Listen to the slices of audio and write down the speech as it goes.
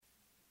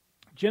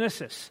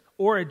Genesis,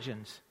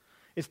 origins,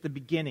 it's the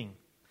beginning.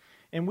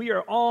 And we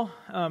are all,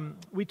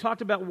 we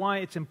talked about why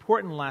it's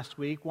important last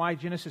week, why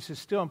Genesis is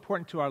still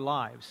important to our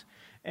lives.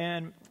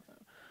 And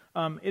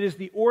it is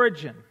the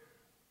origin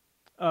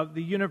of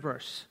the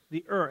universe,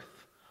 the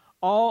earth,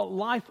 all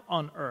life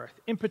on earth,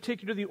 in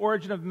particular the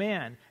origin of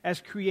man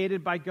as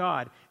created by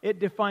God.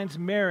 It defines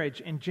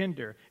marriage and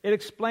gender. It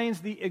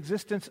explains the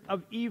existence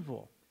of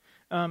evil.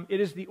 It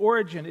is the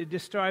origin, it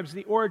describes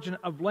the origin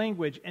of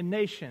language and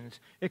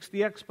nations. It's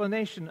the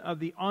explanation of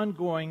the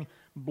ongoing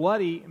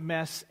bloody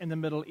mess in the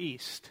Middle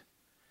East.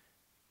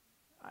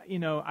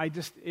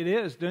 It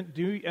is.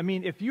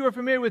 If you are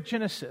familiar with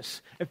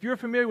Genesis, if you're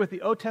familiar with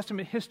the Old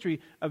Testament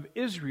history of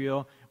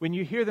Israel, when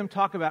you hear them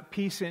talk about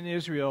peace in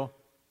Israel,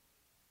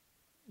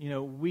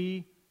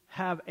 we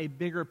have a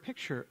bigger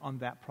picture on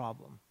that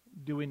problem,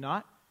 do we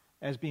not?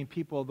 As being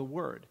people of the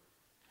Word.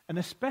 And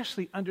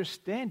especially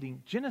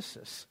understanding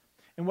Genesis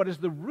and what is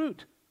the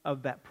root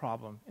of that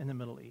problem in the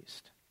Middle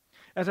East.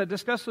 As I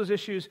discussed those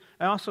issues,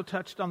 I also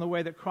touched on the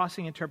way that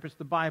Crossing interprets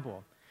the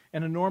Bible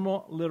in a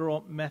normal,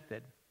 literal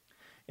method.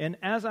 And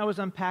as I was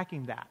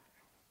unpacking that,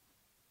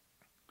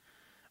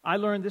 I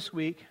learned this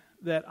week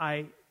that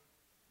I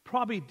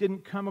probably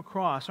didn't come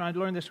across, or I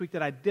learned this week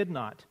that I did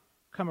not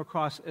come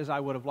across as I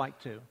would have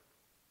liked to.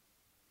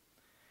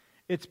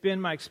 It's been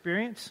my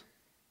experience,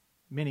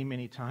 many,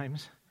 many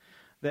times,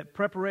 that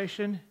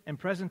preparation and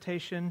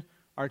presentation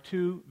are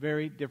two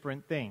very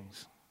different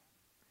things.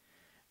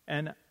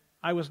 And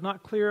I was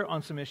not clear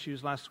on some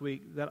issues last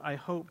week that I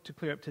hope to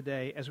clear up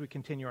today as we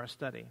continue our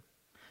study.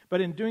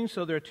 But in doing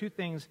so, there are two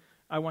things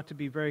I want to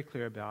be very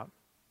clear about.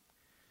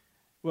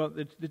 Well,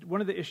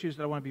 one of the issues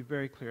that I want to be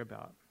very clear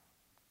about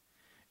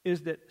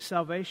is that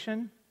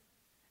salvation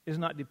is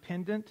not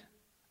dependent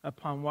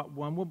upon what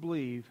one will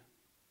believe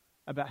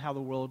about how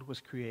the world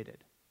was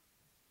created.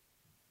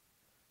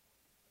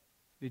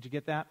 Did you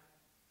get that?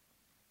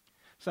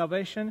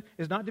 Salvation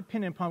is not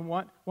dependent upon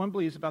what one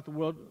believes about the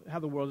world, how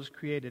the world is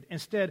created.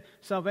 Instead,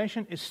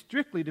 salvation is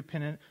strictly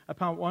dependent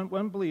upon what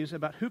one believes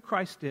about who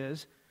Christ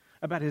is,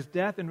 about his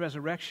death and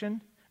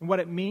resurrection, and what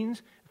it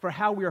means for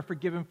how we are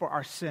forgiven for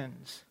our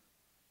sins.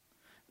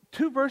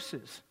 2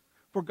 verses.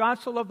 For God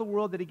so loved the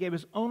world that he gave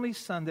his only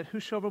Son, that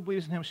whosoever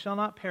believes in him shall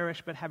not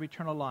perish but have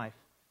eternal life.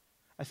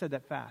 I said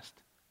that fast.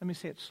 Let me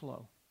say it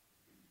slow.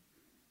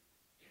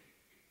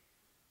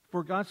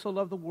 For God so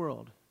loved the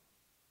world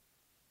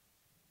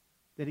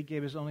that he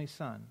gave his only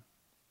Son,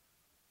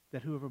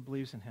 that whoever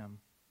believes in him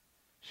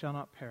shall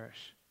not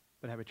perish,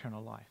 but have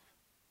eternal life.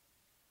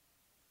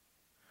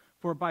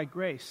 For by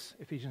grace,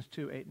 Ephesians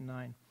 2, 8 and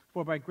 9,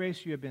 for by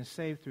grace you have been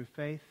saved through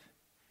faith,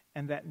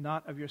 and that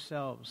not of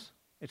yourselves.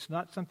 It's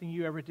not something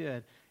you ever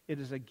did. It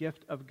is a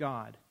gift of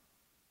God,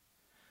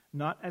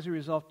 not as a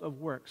result of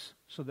works,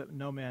 so that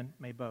no man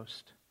may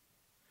boast.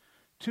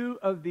 2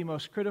 of the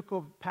most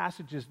critical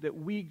passages that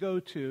we go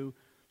to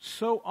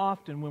so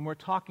often when we're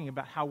talking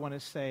about how one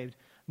is saved.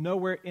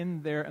 Nowhere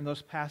in there in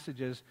those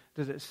passages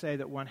does it say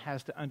that one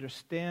has to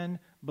understand,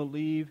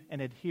 believe, and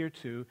adhere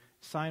to,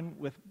 sign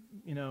with,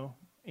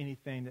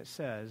 anything that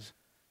says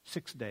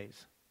 6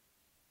 days.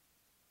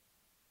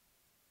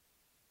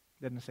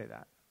 Doesn't say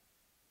that.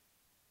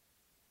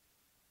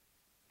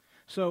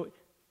 So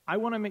I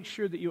want to make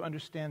sure that you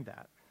understand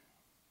that.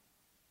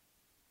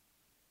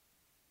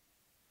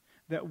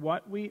 That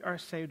what we are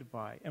saved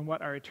by and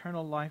what our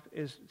eternal life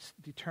is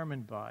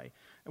determined by,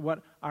 and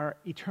what our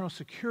eternal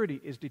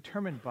security is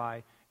determined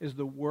by, is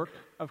the work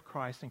of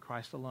Christ and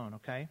Christ alone,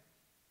 okay?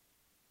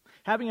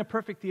 Having a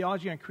perfect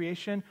theology on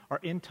creation, or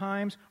end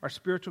times, or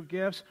spiritual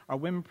gifts, or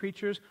women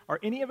preachers, or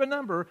any of a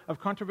number of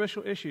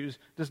controversial issues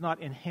does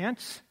not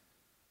enhance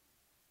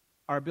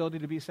our ability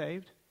to be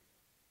saved.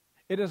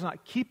 It does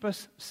not keep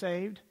us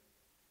saved,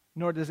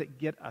 nor does it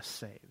get us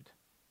saved,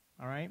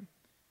 all right?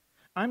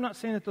 I'm not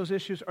saying that those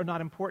issues are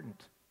not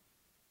important.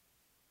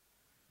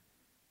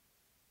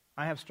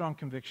 I have strong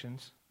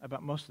convictions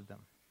about most of them.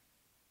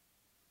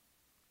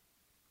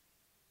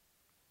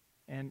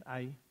 And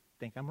I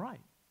think I'm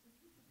right.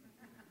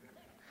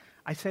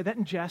 I say that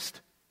in jest.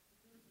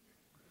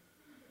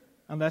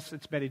 Unless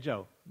it's Betty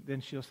Jo.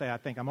 Then she'll say, I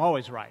think I'm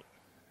always right.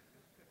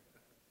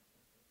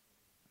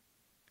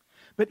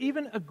 But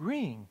even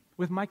agreeing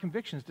with my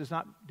convictions does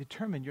not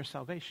determine your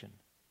salvation.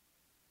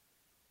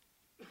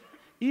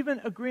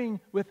 Even agreeing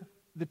with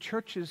the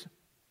church's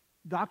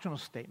doctrinal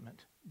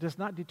statement does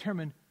not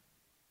determine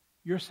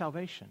your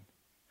salvation,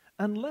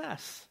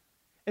 unless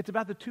it's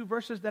about the 2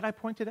 verses that I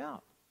pointed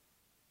out.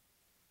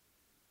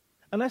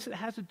 Unless it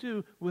has to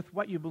do with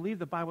what you believe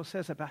the Bible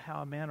says about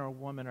how a man or a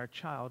woman or a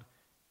child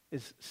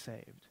is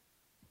saved.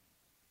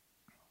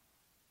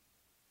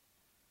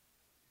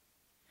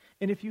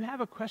 And if you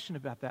have a question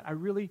about that, I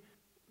really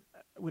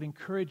would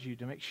encourage you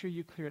to make sure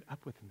you clear it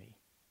up with me.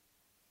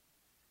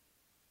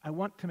 I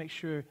want to make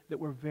sure that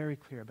we're very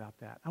clear about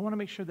that. I want to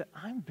make sure that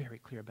I'm very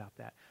clear about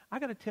that. I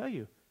got to tell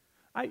you,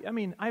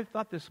 I've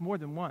thought this more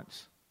than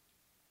once,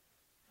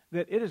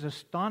 that it is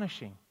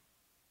astonishing,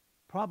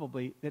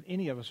 probably, that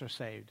any of us are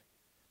saved.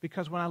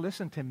 Because when I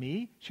listen to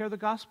me share the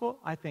gospel,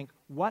 I think,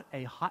 what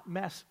a hot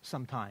mess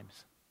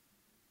sometimes.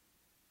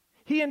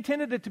 He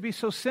intended it to be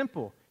so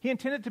simple. He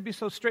intended it to be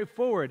so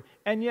straightforward.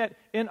 And yet,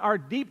 in our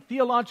deep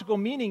theological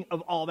meaning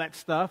of all that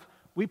stuff,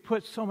 we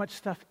put so much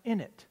stuff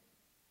in it.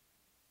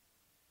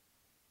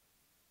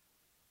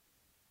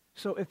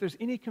 So if there's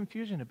any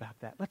confusion about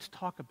that, let's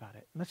talk about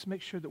it. Let's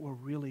make sure that we're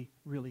really,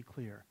 really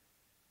clear.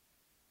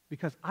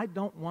 Because I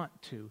don't want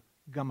to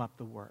gum up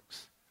the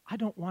works. I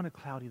don't want to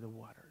cloudy the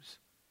waters.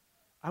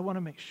 I want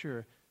to make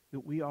sure that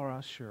we are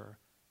all sure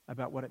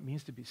about what it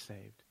means to be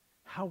saved,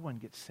 how one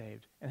gets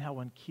saved, and how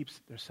one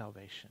keeps their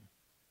salvation.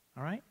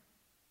 All right?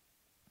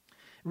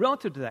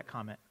 Relative to that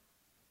comment,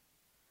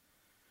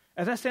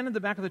 as I stand in the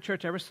back of the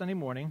church every Sunday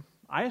morning,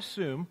 I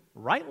assume,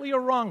 rightly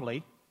or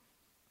wrongly,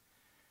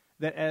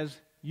 that as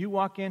you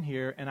walk in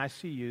here and I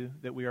see you,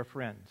 that we are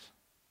friends.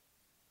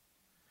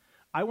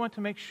 I want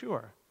to make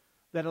sure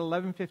that at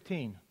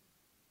 11:15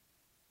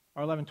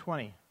 or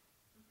 11:20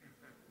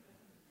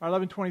 or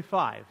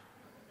 11:25,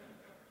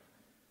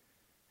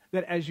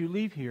 that as you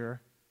leave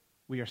here,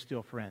 we are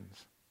still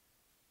friends.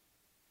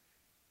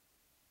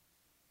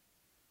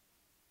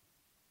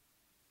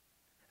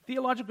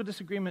 Theological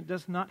disagreement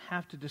does not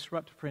have to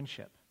disrupt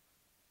friendship.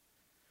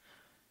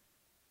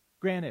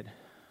 Granted,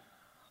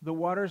 the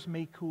waters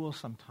may cool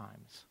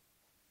sometimes.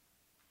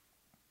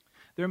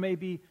 There may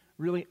be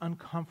really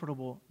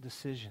uncomfortable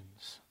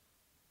decisions.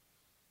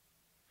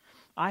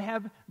 I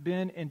have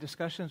been in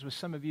discussions with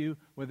some of you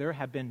where there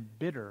have been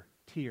bitter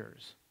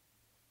tears,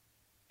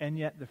 and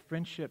yet the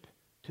friendship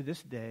to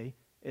this day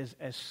is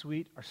as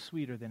sweet or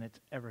sweeter than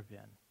it's ever been.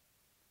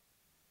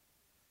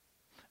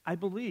 I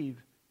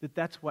believe that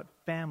that's what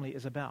family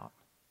is about.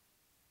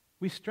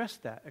 We stress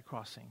that at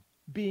Crossing,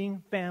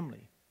 being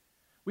family.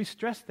 We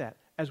stress that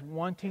as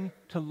wanting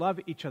to love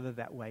each other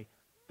that way.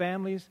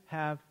 Families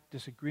have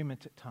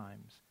disagreements at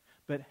times,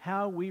 but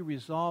how we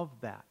resolve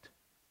that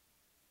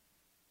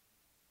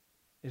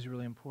is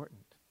really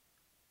important.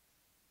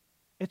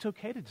 It's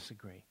okay to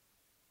disagree.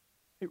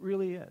 It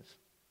really is.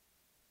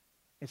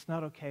 It's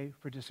not okay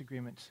for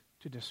disagreements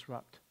to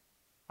disrupt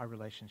our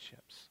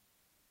relationships.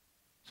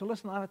 So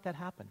let's not let that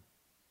happen.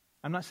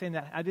 I'm not saying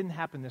that it didn't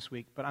happen this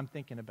week, but I'm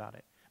thinking about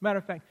it. Matter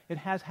of fact, it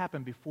has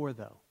happened before,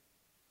 though.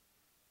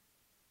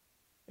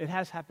 It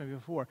has happened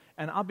before.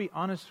 And I'll be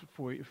honest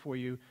for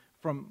you,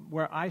 from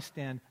where I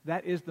stand,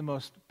 that is the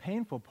most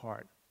painful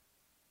part,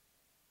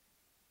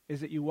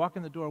 is that you walk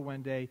in the door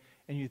one day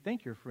and you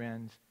think you're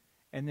friends,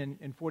 and then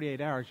in 48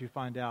 hours you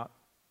find out,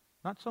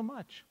 not so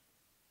much.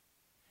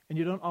 And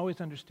you don't always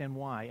understand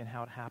why and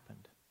how it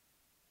happened.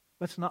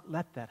 Let's not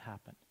let that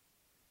happen.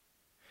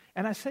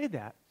 And I say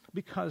that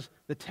because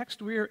the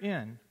text we are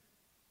in,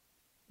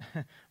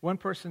 one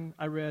person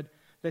I read,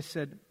 they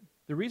said,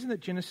 the reason that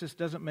Genesis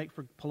doesn't make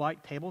for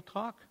polite table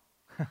talk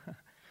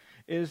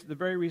is the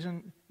very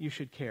reason you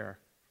should care.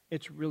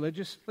 It's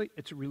religiously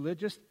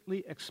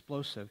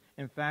explosive.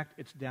 In fact,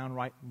 it's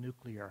downright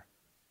nuclear.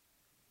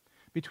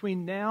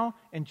 Between now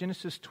and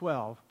Genesis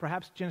 12,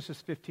 perhaps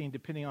Genesis 15,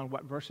 depending on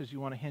what verses you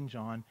want to hinge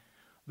on,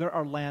 there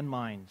are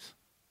landmines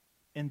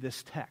in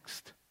this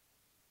text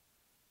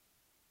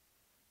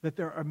that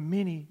there are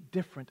many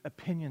different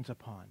opinions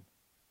upon.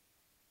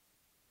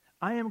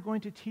 I am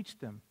going to teach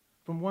them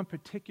from one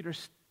particular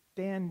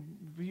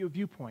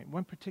viewpoint,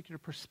 one particular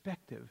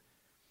perspective,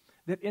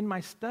 that in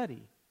my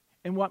study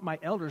and what my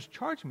elders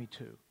charge me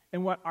to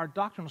and what our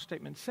doctrinal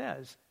statement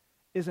says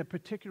is a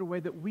particular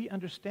way that we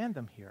understand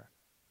them here.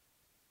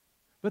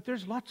 But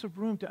there's lots of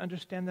room to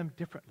understand them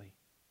differently.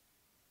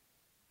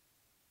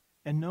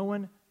 And no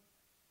one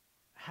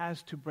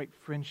has to break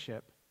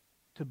friendship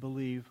to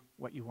believe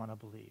what you want to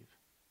believe.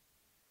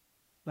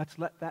 Let's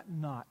let that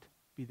not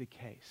be the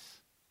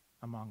case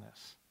among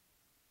us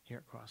here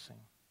at Crossing.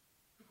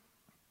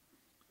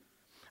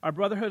 Our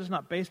brotherhood is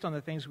not based on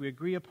the things we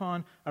agree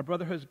upon. Our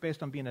brotherhood is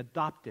based on being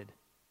adopted.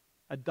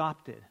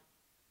 Adopted.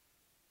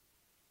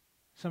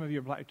 Some of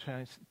you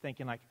are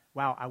thinking like,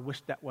 wow, I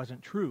wish that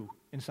wasn't true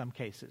in some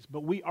cases.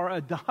 But we are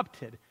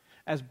adopted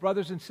as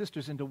brothers and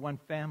sisters into one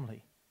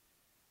family.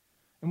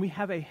 And we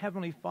have a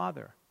heavenly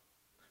Father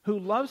who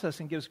loves us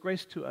and gives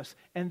grace to us.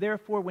 And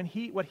therefore, what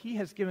he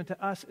has given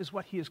to us is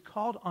what he has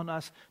called on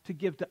us to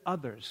give to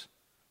others.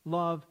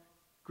 Love,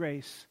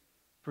 grace,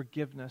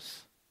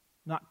 forgiveness,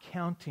 not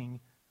counting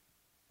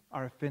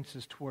our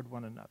offenses toward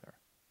one another.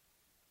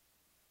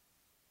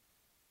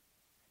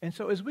 And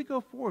so as we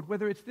go forward,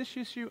 whether it's this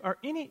issue or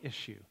any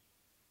issue,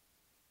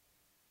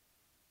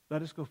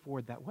 let us go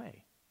forward that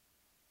way.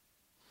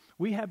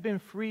 We have been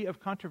free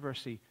of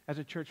controversy as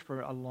a church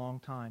for a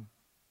long time.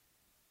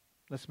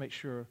 Let's make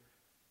sure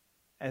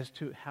as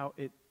to how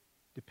it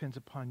depends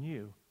upon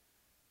you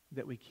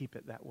that we keep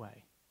it that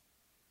way.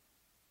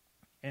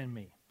 And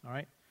me, all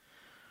right?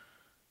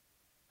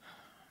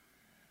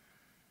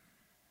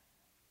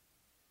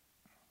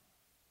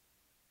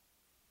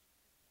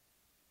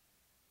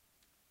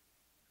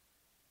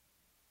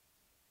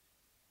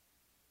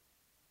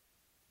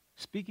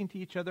 Speaking to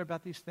each other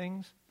about these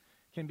things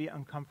can be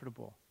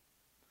uncomfortable.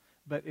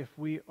 But if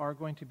we are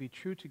going to be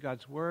true to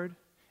God's word,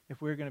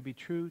 if we're going to be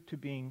true to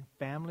being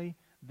family,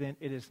 then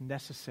it is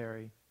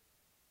necessary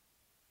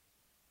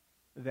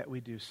that we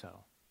do so.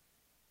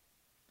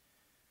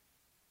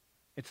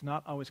 It's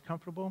not always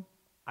comfortable.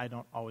 I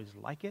don't always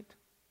like it,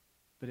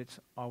 but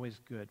it's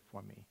always good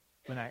for me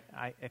when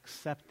I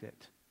accept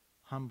it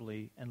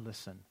humbly and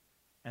listen.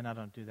 And I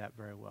don't do that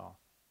very well,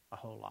 a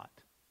whole lot.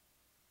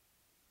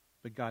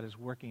 But God is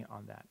working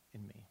on that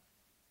in me.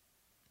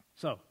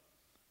 So,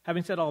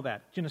 having said all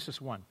that,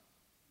 Genesis 1.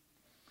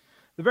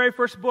 The very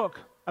first book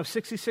of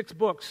 66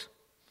 books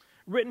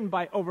written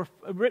by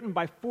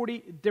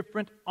 40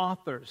 different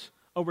authors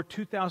over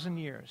 2,000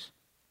 years.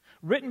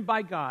 Written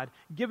by God,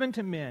 given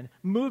to men,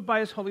 moved by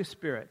His Holy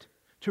Spirit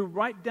to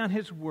write down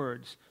His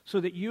words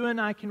so that you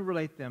and I can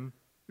relate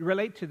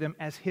to them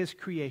as His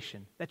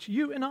creation. That's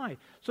you and I,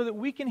 so that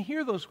we can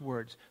hear those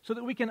words, so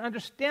that we can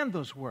understand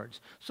those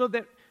words, so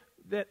that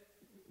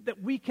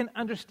we can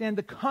understand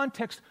the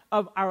context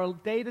of our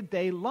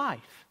day-to-day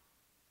life.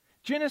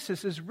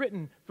 Genesis is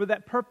written for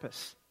that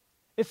purpose.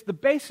 It's the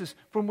basis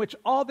from which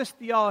all this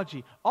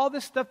theology, all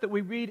this stuff that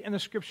we read in the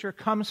Scripture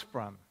comes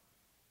from.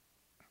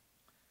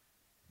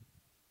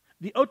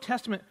 The Old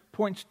Testament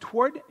points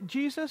toward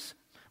Jesus,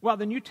 while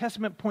the New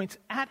Testament points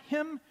at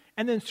Him,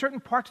 and then certain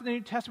parts of the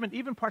New Testament,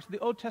 even parts of the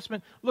Old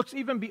Testament, looks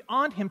even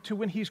beyond Him to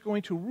when He's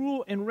going to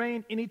rule and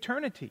reign in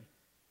eternity.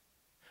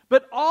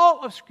 But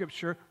all of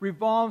Scripture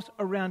revolves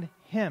around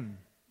Him.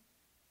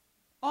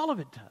 All of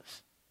it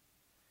does.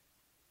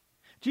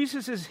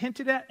 Jesus is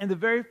hinted at in the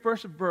very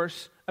first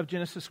verse of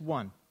Genesis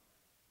 1.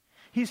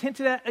 He's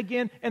hinted at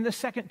again in the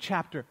second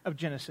chapter of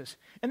Genesis.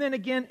 And then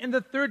again in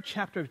the third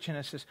chapter of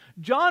Genesis.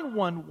 John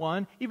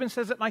 1:1 even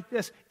says it like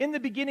this: in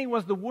the beginning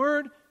was the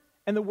Word,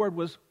 and the Word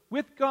was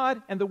with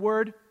God, and the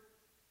Word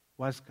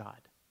was God.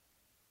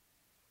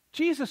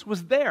 Jesus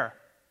was there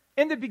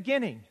in the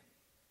beginning.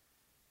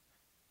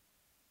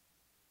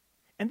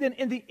 And then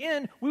in the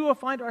end, we will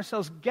find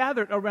ourselves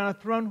gathered around a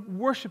throne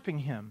worshiping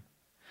Him.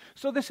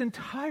 So this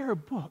entire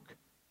book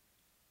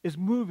is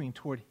moving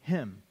toward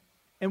Him.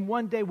 And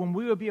one day when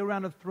we will be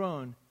around a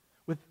throne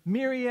with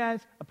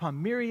myriads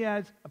upon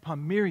myriads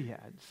upon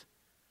myriads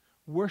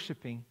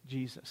worshiping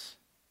Jesus.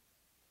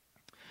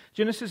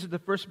 Genesis is the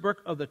first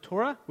book of the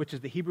Torah, which is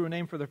the Hebrew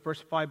name for the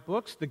first 5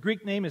 books. The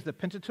Greek name is the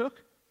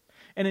Pentateuch.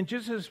 And in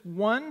Genesis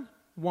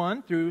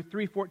 1:1 through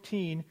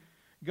 3:14,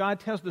 God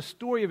tells the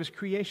story of His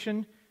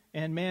creation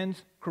and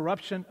man's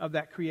corruption of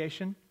that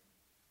creation.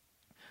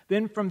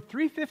 Then from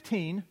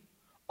 3:15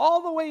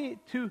 all the way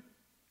to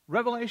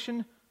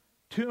Revelation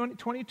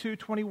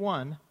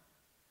 22:21,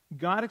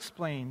 God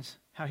explains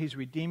how He's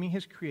redeeming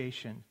His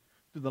creation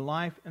through the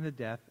life and the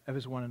death of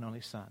His one and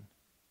only Son.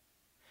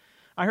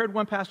 I heard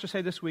one pastor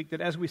say this week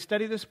that as we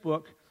study this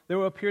book, there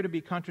will appear to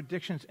be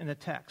contradictions in the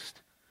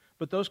text,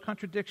 but those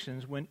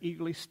contradictions, when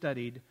eagerly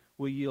studied,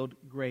 will yield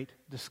great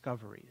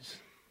discoveries.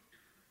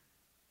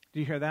 Do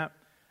you hear that?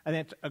 I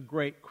think it's a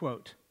great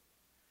quote.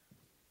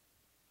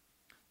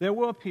 There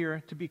will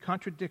appear to be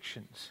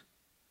contradictions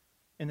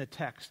in the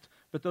text,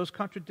 but those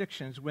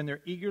contradictions, when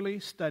they're eagerly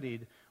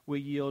studied, will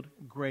yield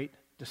great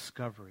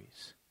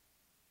discoveries.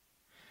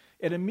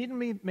 It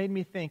immediately made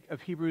me think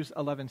of Hebrews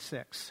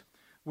 11:6,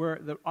 where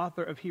the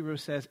author of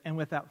Hebrews says, "And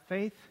without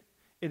faith,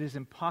 it is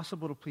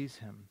impossible to please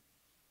Him."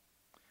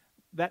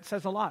 That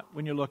says a lot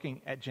when you're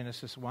looking at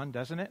Genesis 1,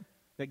 doesn't it?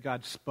 That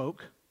God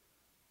spoke.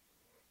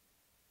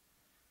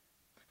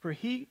 For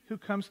he who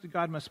comes to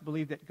God must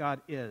believe that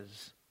God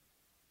is.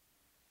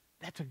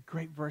 That's a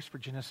great verse for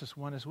Genesis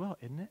 1 as well,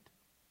 isn't it?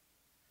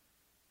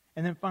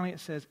 And then finally it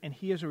says, and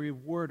He is a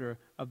rewarder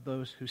of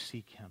those who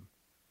seek Him.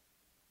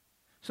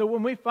 So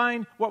when we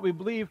find what we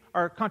believe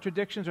are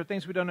contradictions or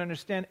things we don't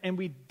understand, and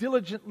we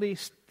diligently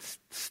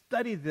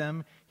study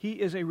them,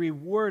 He is a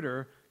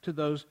rewarder to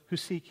those who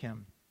seek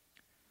Him.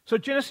 So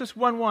Genesis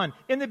 1:1,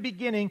 in the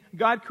beginning,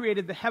 God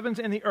created the heavens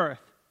and the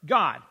earth.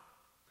 God,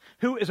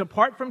 who is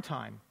apart from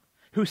time,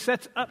 who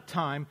sets up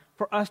time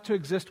for us to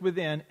exist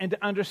within and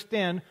to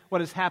understand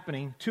what is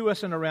happening to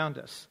us and around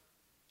us.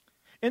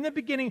 In the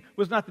beginning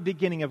was not the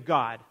beginning of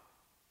God.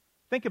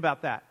 Think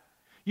about that.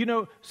 You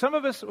know, some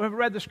of us have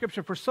read the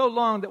Scripture for so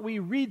long that we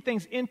read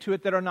things into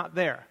it that are not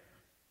there.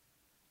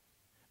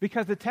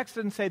 Because the text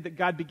doesn't say that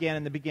God began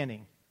in the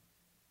beginning.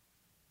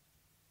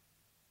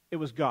 It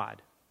was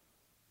God.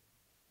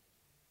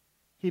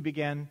 He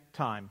began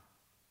time.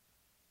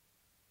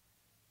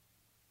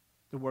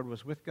 The Word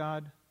was with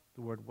God.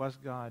 The Word was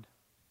God.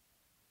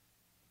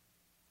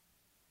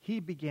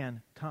 He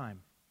began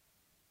time.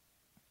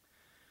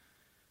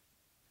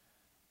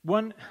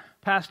 One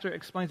pastor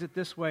explains it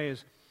this way: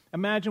 is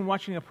imagine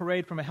watching a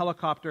parade from a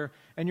helicopter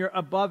and you're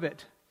above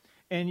it,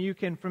 and you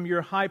can, from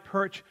your high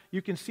perch,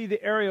 you can see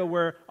the area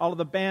where all of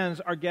the bands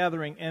are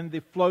gathering and the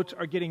floats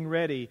are getting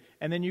ready.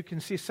 And then you can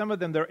see some of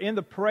them, they're in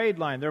the parade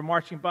line. They're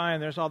marching by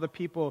and there's all the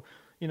people,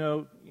 you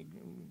know,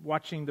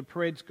 watching the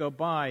parades go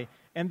by.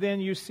 And then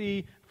you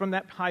see from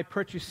that high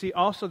perch, you see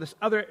also this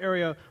other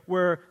area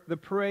where the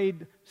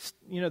parade,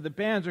 you know, the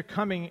bands are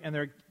coming and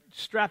they're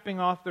strapping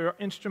off their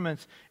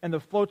instruments, and the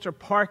floats are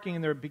parking,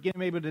 and they're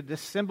beginning able to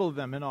disassemble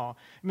them and all.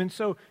 I mean,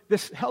 so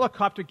this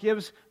helicopter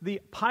gives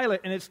the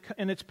pilot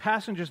and its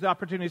passengers the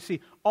opportunity to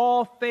see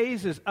all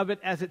phases of it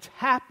as it's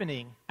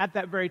happening at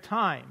that very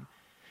time.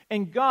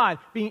 And God,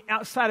 being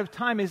outside of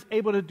time, is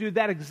able to do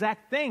that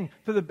exact thing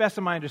to the best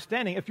of my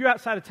understanding. If you're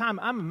outside of time,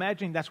 I'm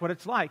imagining that's what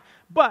it's like.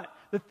 But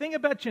the thing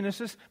about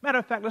Genesis, matter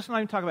of fact, let's not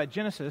even talk about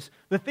Genesis.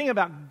 The thing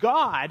about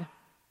God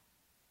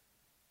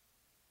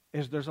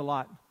is there's a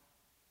lot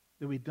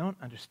that we don't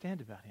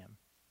understand about him.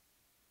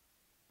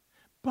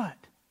 But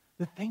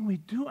the thing we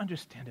do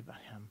understand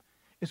about him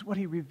is what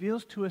he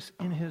reveals to us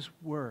in his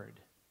word.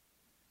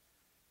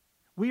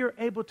 We are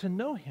able to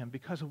know him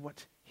because of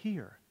what's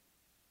here.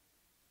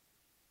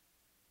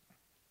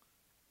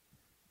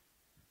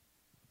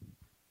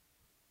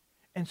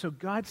 And so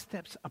God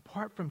steps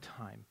apart from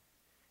time,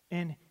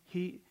 and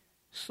he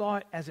saw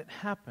it as it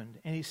happened,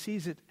 and he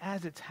sees it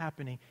as it's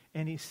happening,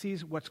 and he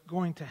sees what's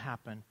going to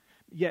happen.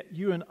 Yet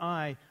you and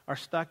I are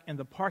stuck in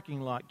the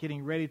parking lot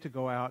getting ready to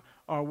go out,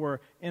 or we're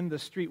in the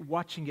street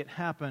watching it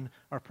happen,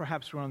 or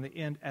perhaps we're on the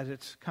end as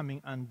it's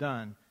coming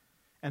undone.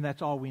 And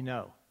that's all we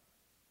know.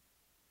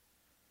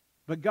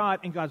 But God,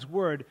 in God's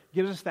Word,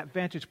 gives us that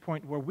vantage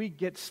point where we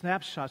get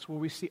snapshots where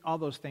we see all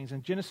those things.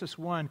 And Genesis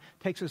 1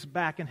 takes us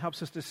back and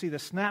helps us to see the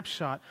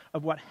snapshot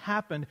of what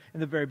happened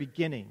in the very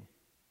beginning.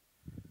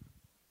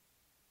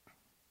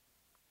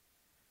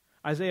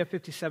 Isaiah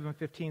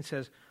 57:15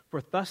 says,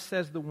 "For thus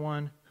says the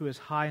one who is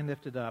high and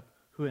lifted up,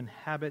 who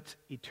inhabits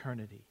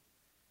eternity."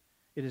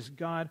 It is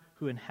God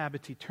who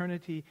inhabits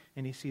eternity,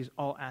 and he sees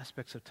all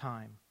aspects of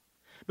time.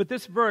 But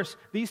this verse,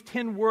 these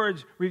 10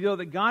 words, reveal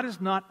that God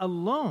is not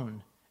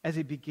alone as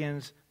he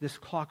begins this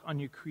clock on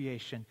new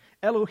creation.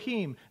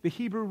 Elohim, the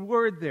Hebrew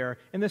word there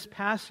in this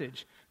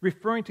passage,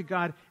 referring to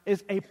God,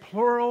 is a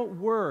plural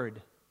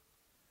word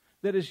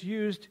that is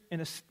used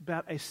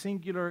about a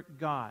singular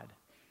God.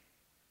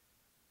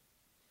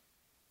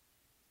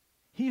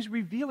 He's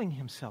revealing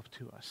himself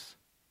to us.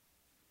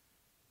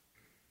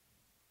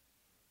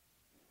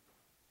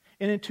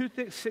 And in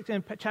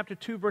chapter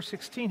 2, verse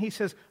 16, he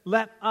says,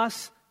 "Let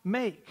us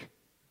make."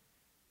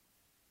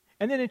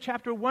 And then in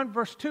chapter 1,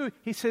 verse 2,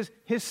 he says,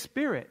 his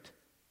Spirit.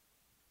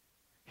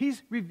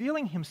 He's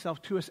revealing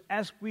himself to us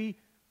as we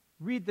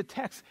read the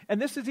text.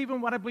 And this is even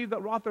what I believe the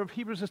author of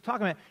Hebrews is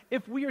talking about.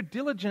 If we are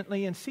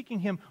diligently in seeking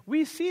him,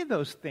 we see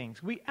those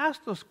things. We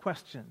ask those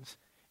questions.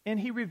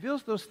 And he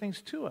reveals those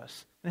things to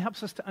us and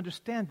helps us to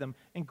understand them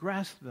and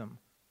grasp them.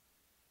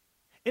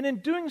 And in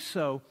doing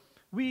so,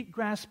 we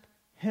grasp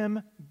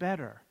him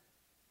better.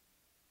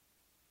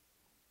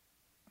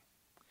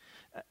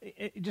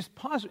 Just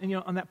pause,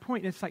 on that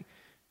point. It's like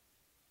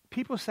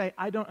people say,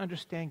 "I don't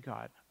understand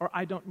God," or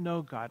 "I don't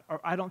know God,"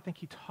 or "I don't think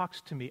he talks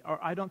to me," or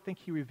 "I don't think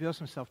he reveals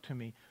himself to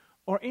me,"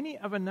 or any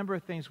of a number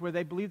of things where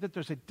they believe that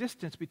there's a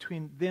distance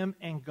between them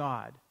and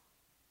God.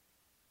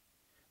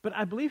 But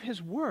I believe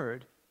his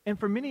word, and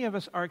for many of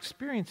us, our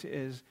experience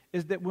is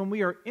that when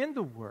we are in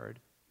the word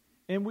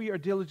and we are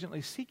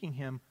diligently seeking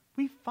him,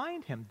 we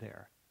find him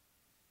there.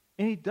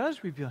 And he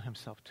does reveal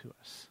himself to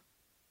us.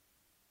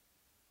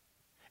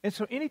 And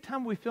so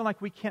anytime we feel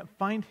like we can't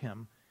find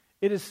him,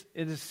 it is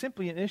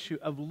simply an issue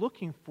of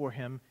looking for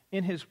him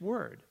in his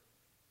word.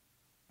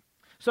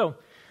 So,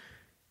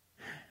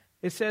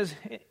 it says,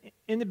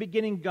 in the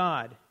beginning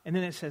God, and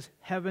then it says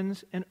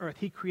heavens and earth.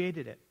 He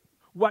created it.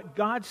 What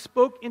God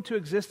spoke into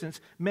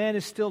existence, man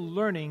is still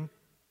learning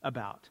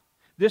about.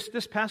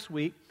 This past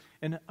week,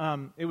 and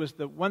it was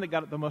the one that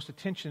got the most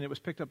attention. It was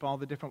picked up on all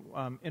the different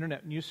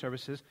internet news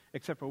services,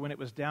 except for when it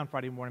was down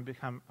Friday morning,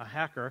 become a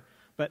hacker.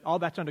 But all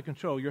that's under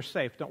control. You're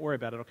safe. Don't worry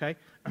about it, okay?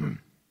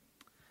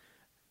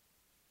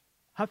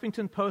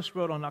 Huffington Post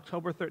wrote on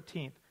October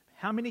 13th,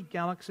 "How many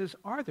galaxies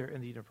are there in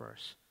the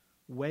universe?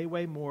 Way,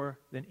 way more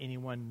than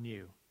anyone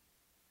knew."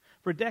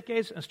 For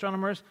decades,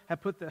 astronomers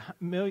have put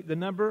the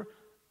number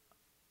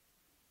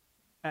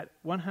at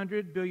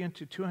 100 billion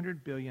to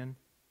 200 billion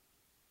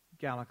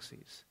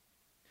galaxies.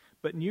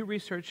 But new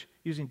research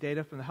using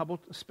data from the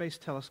Hubble Space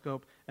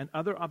Telescope and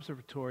other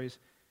observatories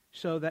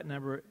show that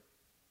number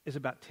is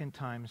about 10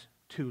 times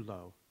too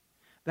low.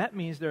 That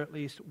means there are at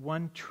least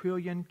 1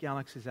 trillion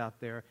galaxies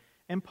out there,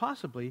 and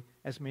possibly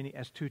as many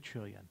as 2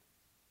 trillion.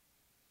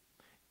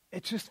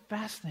 It's just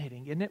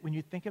fascinating, isn't it, when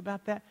you think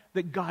about that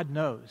God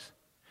knows,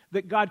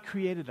 that God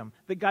created them,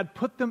 that God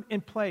put them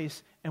in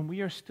place, and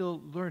we are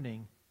still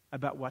learning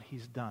about what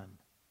he's done.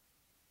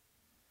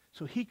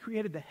 So he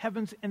created the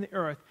heavens and the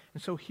earth,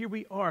 and so here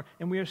we are,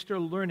 and we are still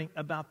learning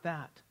about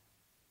that.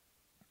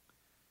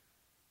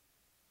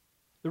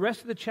 The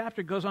rest of the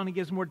chapter goes on and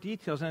gives more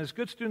details, and as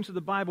good students of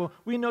the Bible,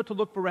 we know to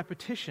look for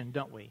repetition,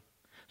 don't we?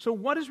 So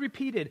what is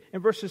repeated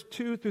in verses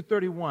 2 through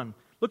 31?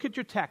 Look at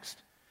your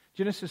text,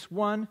 Genesis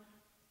 1,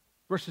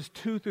 verses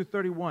 2 through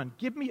 31.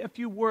 Give me a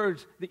few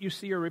words that you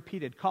see are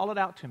repeated. Call it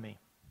out to me.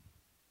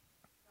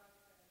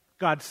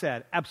 God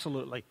said.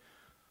 Absolutely.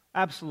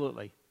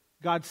 Absolutely.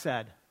 God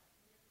said.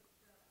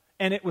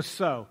 And it was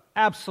so.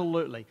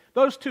 Absolutely.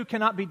 Those two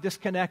cannot be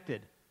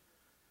disconnected.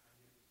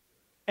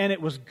 And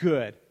it was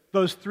good.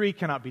 those three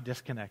cannot be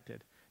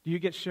disconnected. Do you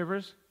get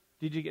shivers?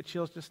 Did you get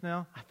chills just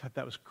now? I thought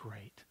that was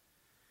great.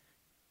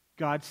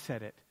 God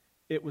said it.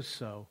 It was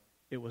so.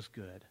 It was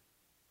good.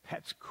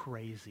 That's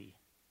crazy.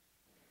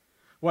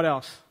 What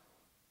else?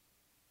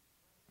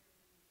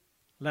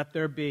 Let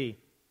there be.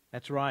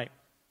 That's right.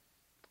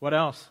 What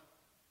else?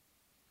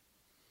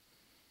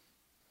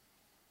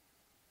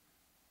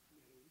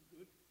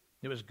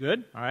 It was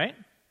good. All right.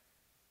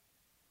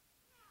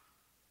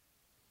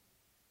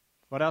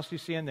 What else do you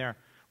see in there?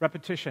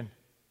 Repetition.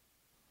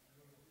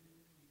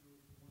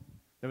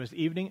 There was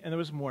evening and there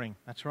was morning.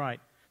 That's right.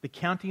 The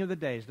counting of the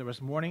days. There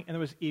was morning and there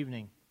was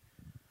evening.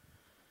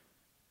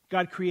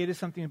 God created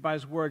something by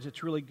His words.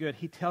 It's really good.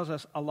 He tells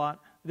us a lot.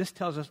 This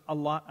tells us a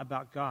lot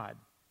about God.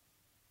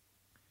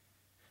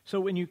 So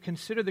when you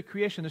consider the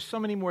creation, there's so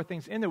many more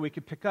things in there we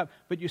could pick up.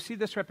 But you see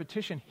this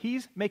repetition.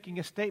 He's making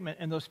a statement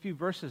in those few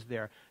verses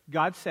there.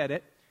 God said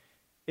it.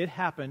 It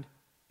happened.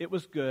 It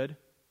was good.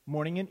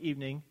 Morning and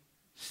evening.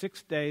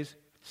 6 days,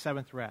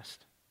 seventh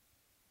rest.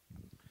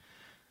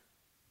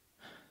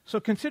 So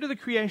consider the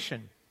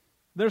creation.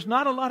 There's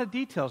not a lot of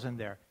details in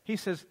there. He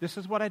says, this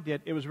is what I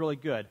did. It was really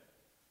good.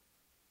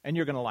 And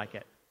you're going to like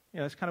it. You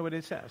know, that's kind of what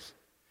it says.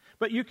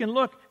 But you can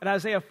look at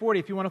Isaiah 40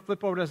 if you want to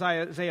flip over to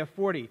Isaiah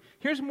 40.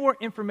 Here's more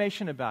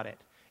information about it.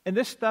 And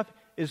this stuff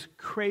is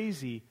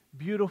crazy,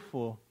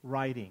 beautiful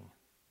writing.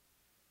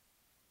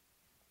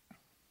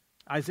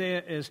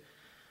 Isaiah is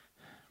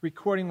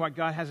recording what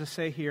God has to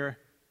say here.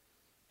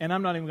 And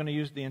I'm not even going to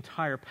use the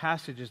entire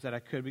passages that I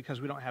could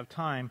because we don't have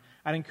time.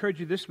 I'd encourage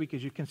you this week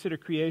as you consider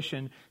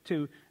creation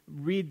to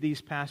read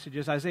these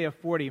passages. Isaiah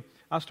 40,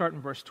 I'll start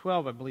in verse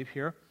 12, I believe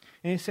here.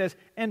 And he says,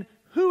 "And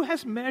who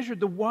has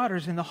measured the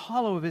waters in the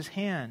hollow of his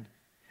hand,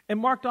 and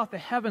marked off the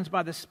heavens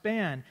by the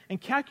span,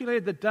 and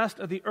calculated the dust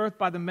of the earth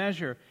by the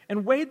measure,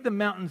 and weighed the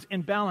mountains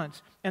in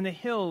balance, and the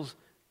hills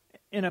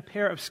in a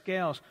pair of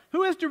scales?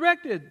 Who has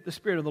directed the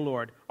Spirit of the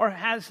Lord, or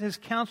has his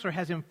counselor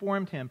has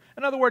informed him?"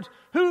 In other words,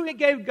 who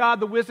gave God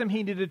the wisdom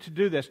he needed to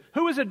do this?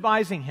 Who was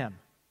advising him?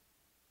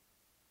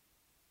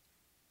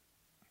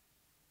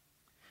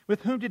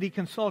 With whom did he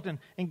consult and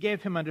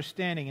gave him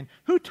understanding? And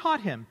who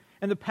taught him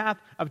in the path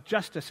of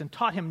justice and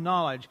taught him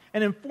knowledge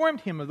and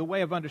informed him of the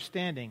way of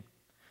understanding?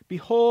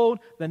 Behold,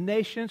 the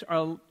nations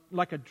are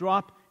like a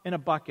drop in a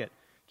bucket.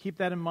 Keep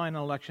that in mind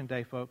on election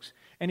day, folks.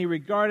 And he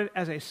regarded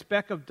as a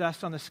speck of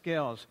dust on the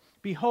scales.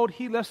 Behold,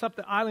 he lifts up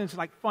the islands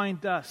like fine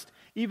dust.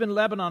 Even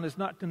Lebanon is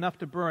not enough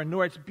to burn,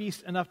 nor its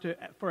beasts enough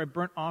for a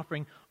burnt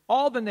offering.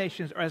 All the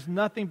nations are as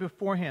nothing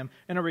before him,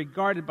 and are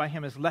regarded by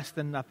him as less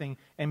than nothing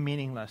and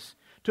meaningless.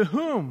 To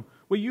whom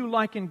will you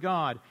liken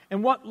God?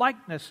 And what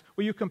likeness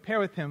will you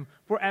compare with him?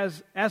 For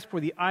as for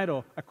the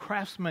idol, a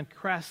craftsman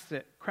crafts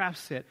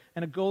it,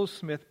 and a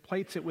goldsmith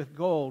plates it with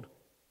gold.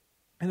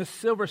 And the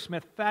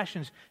silversmith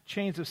fashions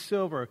chains of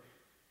silver.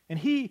 And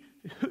he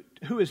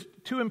who is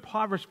too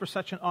impoverished for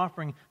such an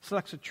offering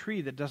selects a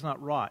tree that does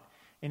not rot.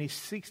 And he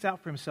seeks out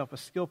for himself a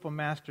skillful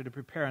master to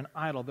prepare an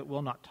idol that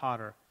will not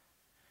totter.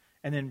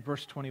 And then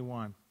verse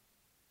 21.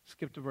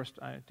 Skip to verse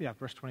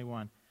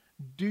 21.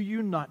 Do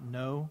you not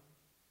know?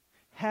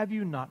 Have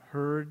you not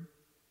heard?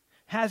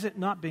 Has it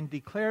not been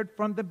declared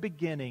from the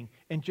beginning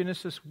in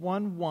Genesis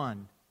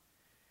 1:1?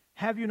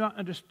 Have you not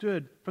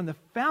understood from the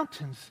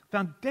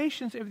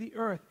foundations of the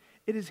earth?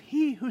 It is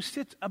he who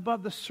sits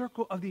above the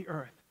circle of the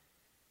earth.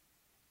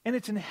 And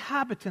its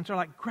inhabitants are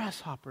like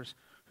grasshoppers,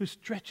 who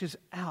stretches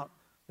out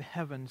the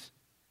heavens.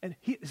 And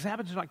his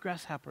inhabitants are like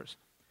grasshoppers.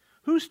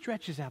 Who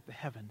stretches out the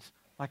heavens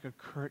like a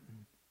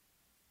curtain?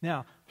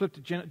 Now, flip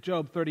to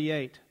Job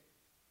 38.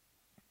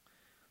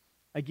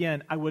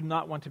 Again, I would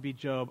not want to be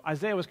Job.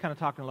 Isaiah was kind of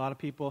talking to a lot of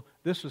people.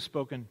 This was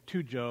spoken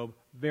to Job.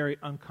 Very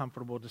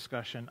uncomfortable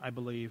discussion, I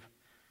believe.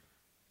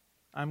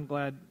 I'm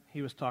glad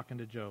he was talking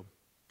to Job.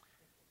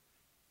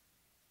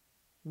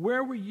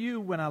 Where were you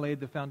when I laid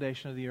the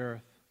foundation of the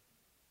earth?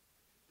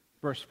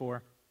 Verse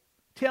 4.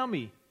 Tell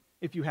me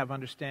if you have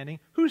understanding.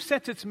 Who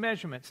sets its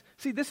measurements?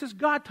 See, this is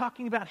God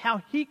talking about how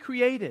he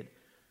created.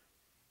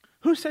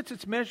 Who sets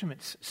its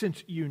measurements,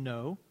 since you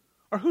know?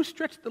 Or who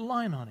stretched the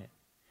line on it?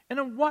 And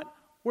on what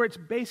were its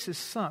bases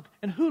sunk?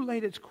 And who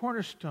laid its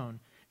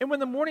cornerstone? And when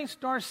the morning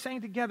stars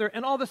sang together,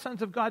 and all the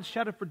sons of God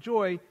shouted for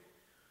joy,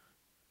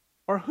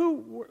 or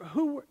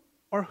who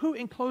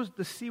enclosed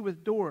the sea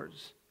with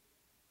doors?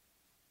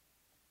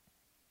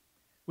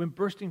 When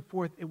bursting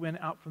forth it went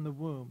out from the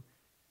womb.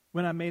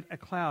 When I made a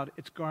cloud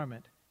its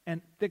garment,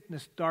 and thick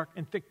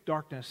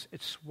darkness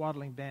its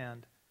swaddling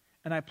band.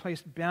 And I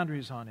placed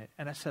boundaries on it,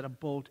 and I set a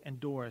bolt and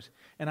doors.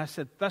 And I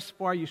said, thus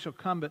far you shall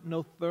come, but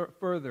no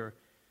further.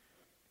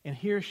 And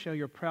here shall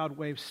your proud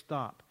waves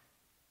stop.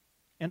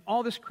 And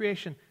all this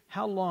creation,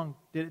 how long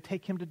did it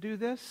take him to do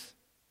this?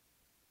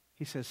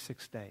 He says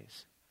 6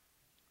 days.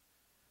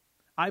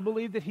 I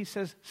believe that he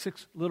says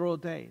 6 literal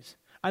days.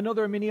 I know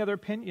there are many other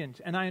opinions,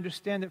 and I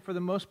understand that for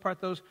the most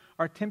part those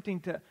are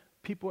attempting to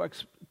people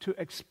to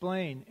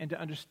explain and to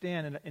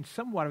understand in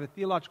somewhat of a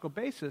theological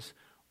basis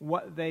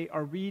what they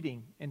are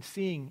reading and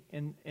seeing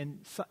in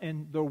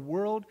the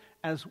world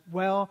as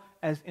well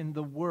as in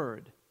the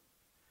Word.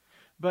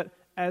 But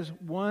as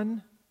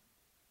one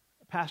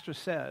pastor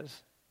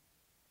says,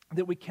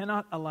 that we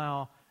cannot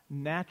allow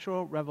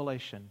natural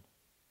revelation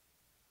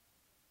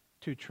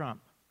to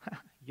trump.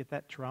 Get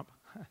that, Trump?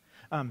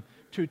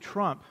 To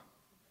trump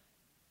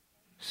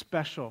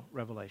special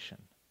revelation.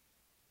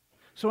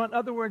 So in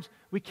other words,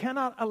 we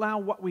cannot allow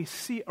what we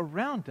see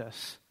around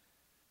us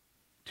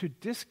to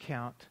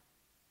discount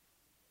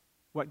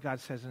what God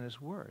says in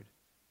His Word.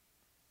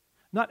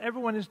 Not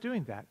everyone is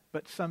doing that,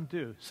 but some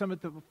do. Some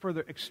at the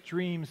further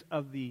extremes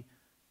of the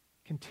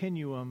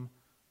continuum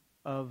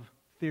of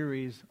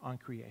theories on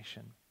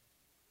creation.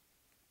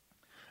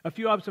 A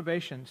few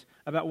observations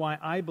about why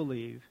I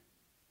believe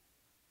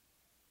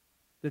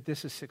that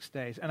this is 6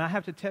 days. And I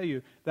have to tell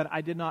you that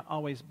I did not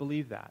always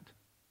believe that.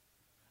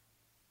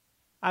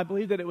 I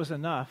believed that it was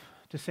enough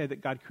to say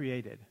that God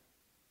created.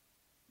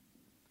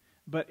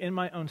 But in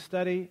my own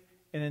study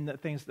and in the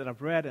things that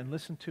I've read and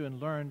listened to and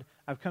learned,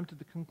 I've come to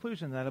the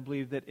conclusion that I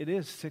believe that it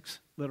is 6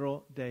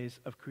 literal days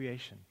of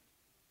creation.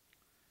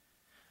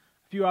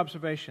 A few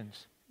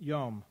observations.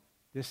 Yom.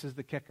 This is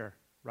the kicker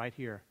right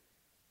here.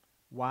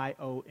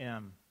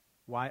 Y-O-M.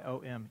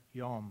 Y-O-M.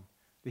 Yom.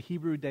 The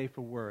Hebrew day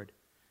for word.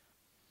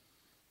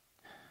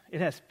 It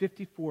has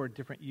 54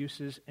 different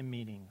uses and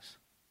meanings.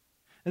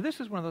 Now, this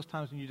is one of those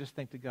times when you just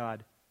think to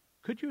God,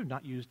 could you have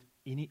not used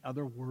any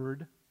other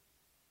word?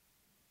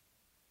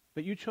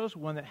 But you chose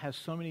one that has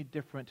so many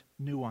different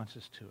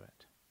nuances to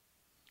it.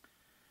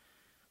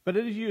 But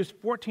it is used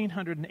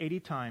 1,480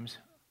 times.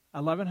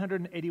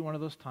 1,181 of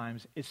those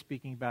times is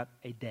speaking about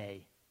a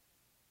day.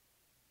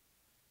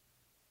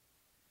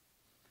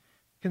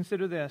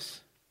 Consider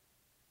this.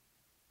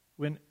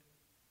 When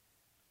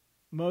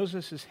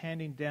Moses is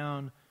handing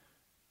down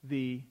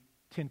the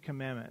Ten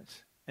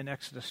Commandments in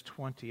Exodus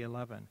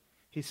 20:11,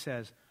 he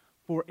says,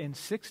 "For in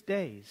 6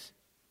 days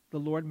the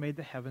Lord made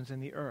the heavens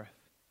and the earth,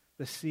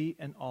 the sea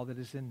and all that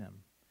is in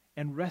them,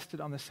 and rested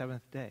on the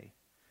seventh day.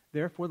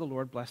 Therefore the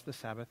Lord blessed the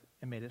Sabbath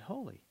and made it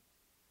holy."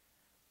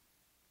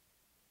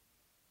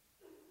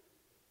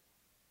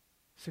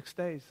 6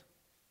 days,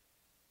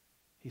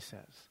 he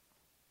says.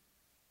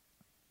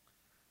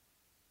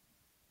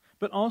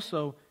 But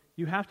also,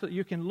 you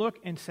can look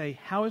and say,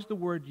 how is the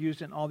word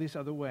used in all these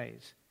other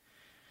ways?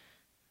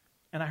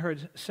 And I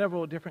heard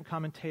several different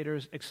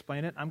commentators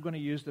explain it. I'm going to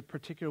use the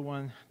particular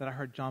one that I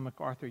heard John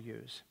MacArthur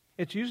use.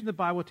 It's used in the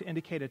Bible to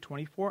indicate a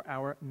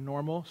 24-hour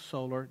normal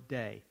solar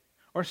day,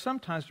 or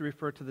sometimes to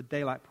refer to the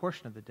daylight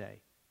portion of the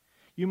day.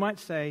 You might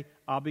say,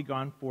 I'll be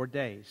gone 4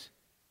 days.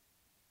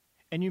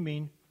 And you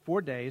mean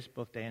 4 days,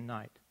 both day and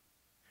night.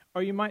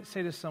 Or you might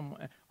say to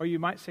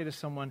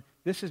someone,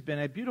 this has been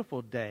a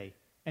beautiful day,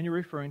 and you're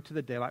referring to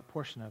the daylight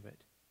portion of it.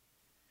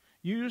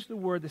 You use the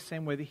word the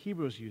same way the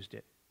Hebrews used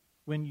it.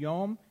 When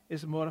yom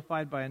is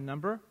modified by a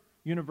number,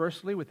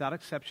 universally, without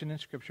exception in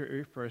Scripture, it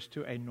refers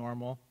to a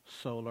normal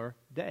solar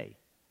day.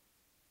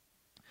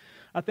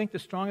 I think the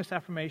strongest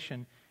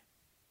affirmation,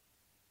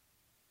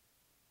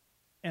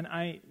 and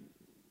I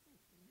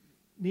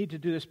need to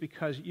do this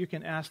because you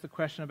can ask the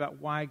question about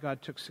why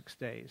God took 6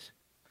 days.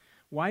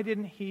 Why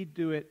didn't He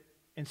do it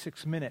in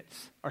 6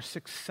 minutes or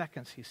 6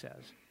 seconds, he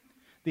says?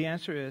 The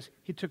answer is,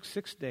 He took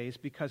 6 days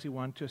because He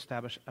wanted to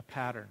establish a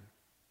pattern.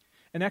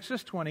 In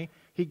Exodus 20,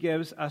 He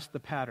gives us the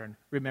pattern.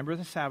 Remember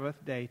the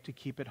Sabbath day to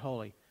keep it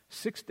holy.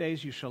 6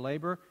 days you shall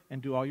labor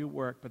and do all your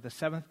work, but the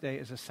seventh day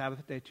is a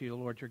Sabbath day to the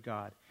Lord your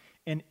God.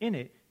 And in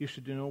it you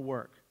should do no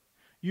work.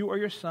 You or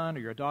your son or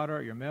your daughter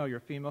or your male or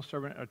your female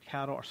servant or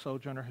cattle or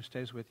sojourner who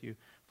stays with you.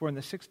 For in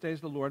the 6 days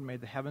the Lord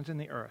made the heavens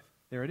and the earth.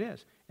 There it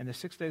is. In the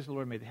 6 days the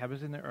Lord made the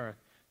heavens and the earth,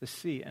 the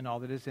sea and all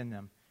that is in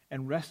them,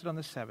 and rested on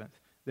the seventh.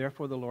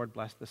 Therefore the Lord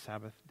blessed the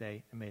Sabbath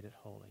day and made it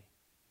holy.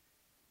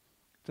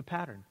 It's a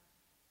pattern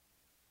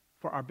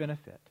for our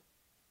benefit.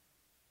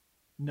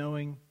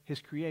 Knowing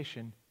His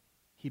creation,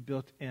 He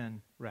built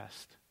in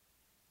rest.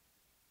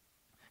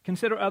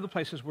 Consider other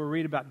places where we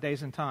read about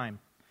days and time.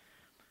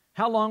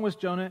 How long was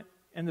Jonah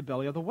in the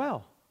belly of the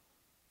whale?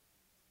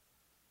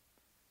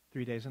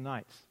 3 days and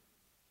nights.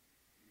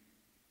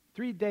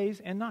 3 days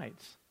and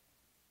nights.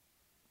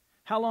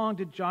 How long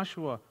did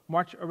Joshua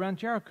march around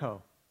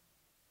Jericho?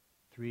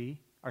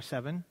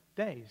 7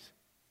 days.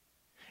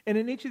 And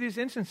in each of these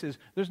instances,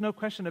 there's no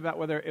question about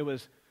whether it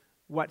was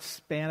what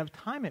span of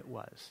time it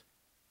was.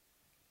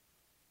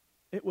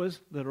 It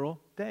was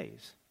literal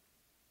days.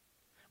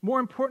 More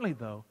importantly,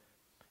 though,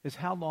 is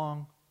how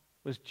long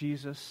was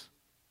Jesus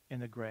in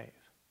the grave?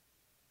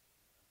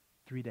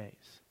 3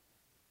 days.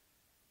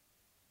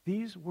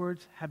 These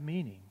words have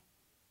meaning,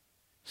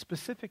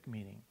 specific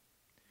meaning.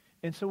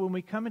 And so when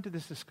we come into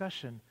this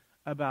discussion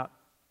about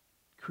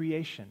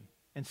creation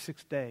and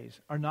 6 days,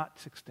 or not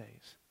 6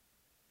 days,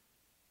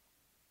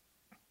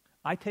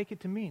 I take it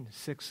to mean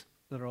 6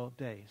 literal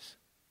days.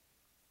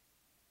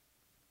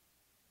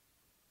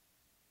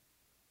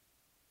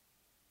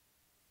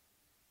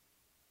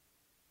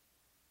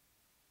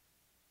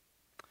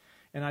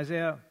 In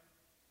Isaiah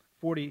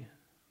 40,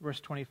 verse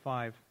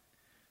 25,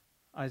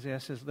 Isaiah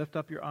says, "Lift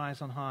up your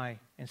eyes on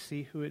high and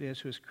see who it is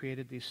who has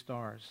created these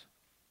stars.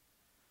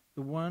 The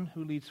the one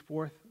who leads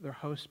forth their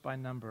hosts by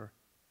number.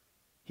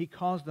 He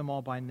calls them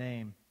all by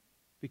name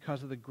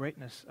because of the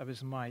greatness of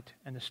his might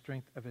and the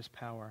strength of his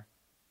power.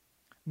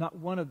 Not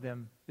one of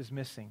them is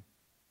missing.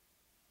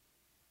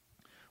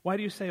 Why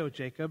do you say, O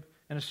Jacob,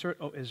 and assert,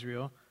 O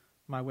Israel,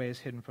 my way is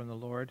hidden from the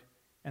Lord,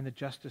 and the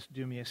justice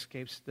due me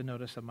escapes the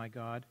notice of my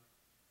God?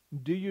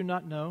 Do you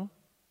not know?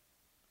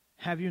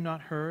 Have you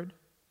not heard?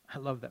 I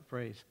love that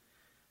phrase.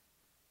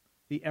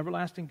 The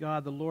everlasting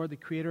God, the Lord, the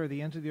creator of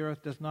the ends of the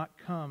earth, does not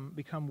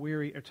become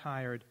weary or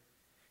tired.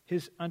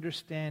 His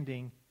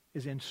understanding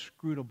is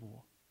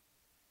inscrutable.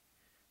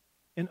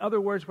 In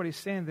other words, what he's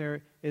saying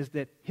there is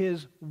that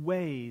his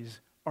ways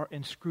are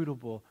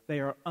inscrutable. They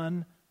are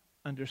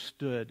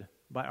ununderstood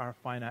by our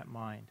finite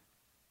mind.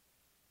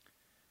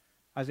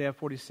 Isaiah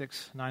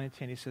 46, 9 and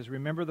 10, he says,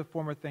 remember the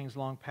former things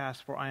long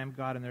past, for I am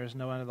God and there is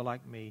no other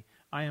like me.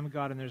 I am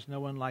God and there is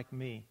no one like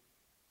me.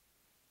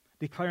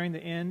 Declaring the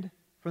end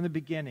from the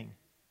beginning,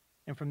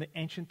 and from the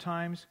ancient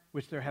times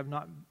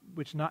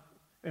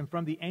and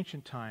from the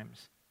ancient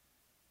times,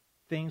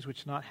 things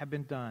which not have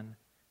been done,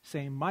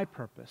 saying, my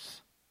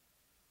purpose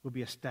will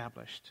be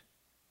established,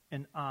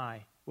 and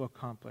I will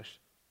accomplish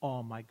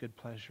all my good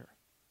pleasure.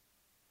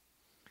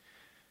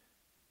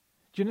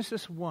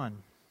 Genesis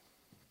 1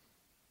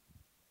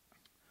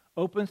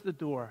 opens the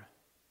door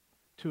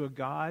to a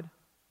God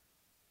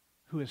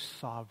who is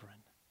sovereign.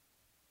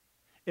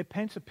 It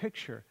paints a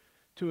picture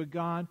to a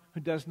God who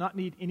does not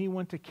need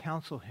anyone to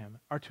counsel him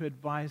or to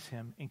advise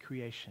him in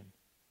creation.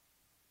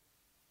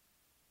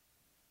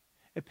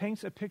 It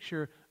paints a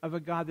picture of a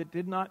God that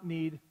did not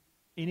need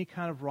any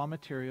kind of raw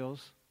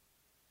materials,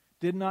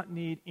 did not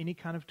need any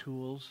kind of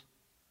tools,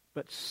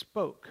 but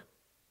spoke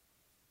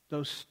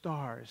those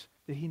stars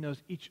that he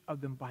knows each of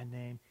them by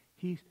name.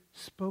 He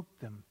spoke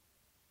them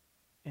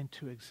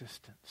into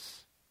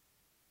existence.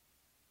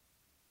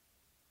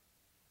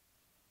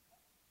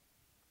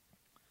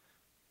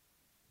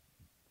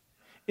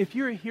 If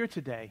you're here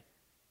today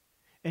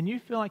and you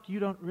feel like you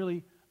don't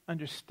really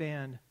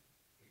understand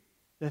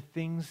the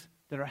things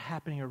that are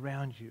happening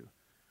around you,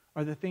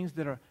 or the things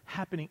that are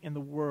happening in the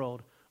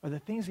world, or the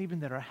things even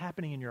that are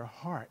happening in your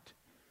heart,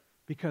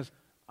 because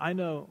I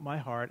know my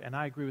heart, and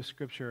I agree with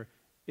Scripture,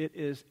 it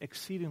is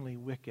exceedingly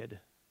wicked.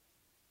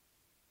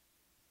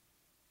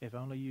 If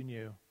only you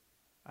knew,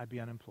 I'd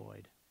be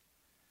unemployed.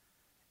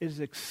 It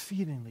is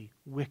exceedingly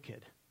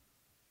wicked.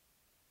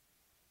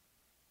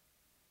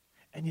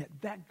 And yet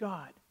that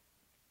God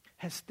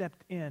has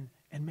stepped in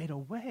and made a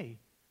way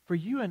for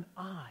you and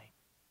I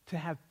to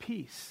have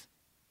peace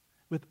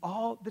with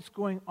all that's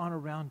going on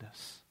around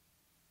us,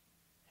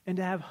 and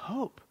to have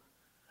hope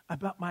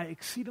about my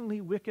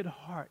exceedingly wicked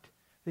heart,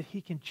 that he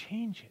can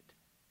change it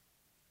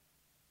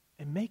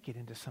and make it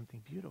into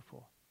something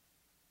beautiful,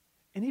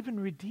 and even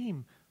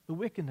redeem the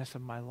wickedness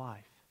of my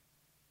life,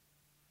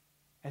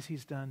 as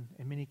he's done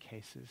in many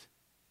cases,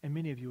 and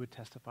many of you would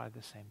testify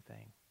the same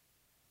thing.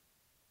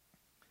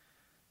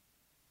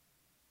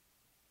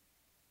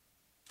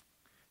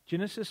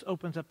 Genesis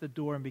opens up the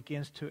door and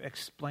begins to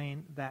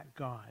explain that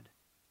God.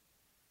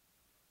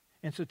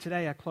 And so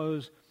today I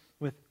close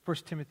with 1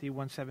 Timothy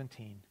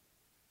 1:17.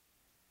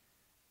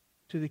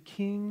 To the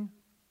King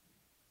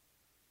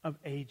of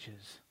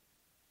ages,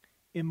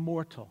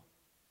 immortal,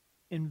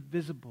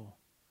 invisible,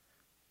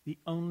 the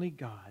only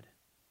God,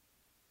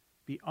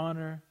 be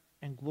honor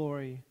and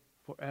glory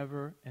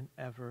forever and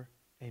ever.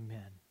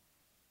 Amen.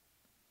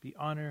 Be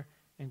honor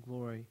and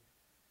glory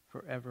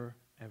forever,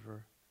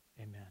 ever.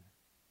 Amen.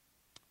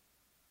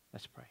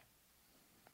 Let's pray.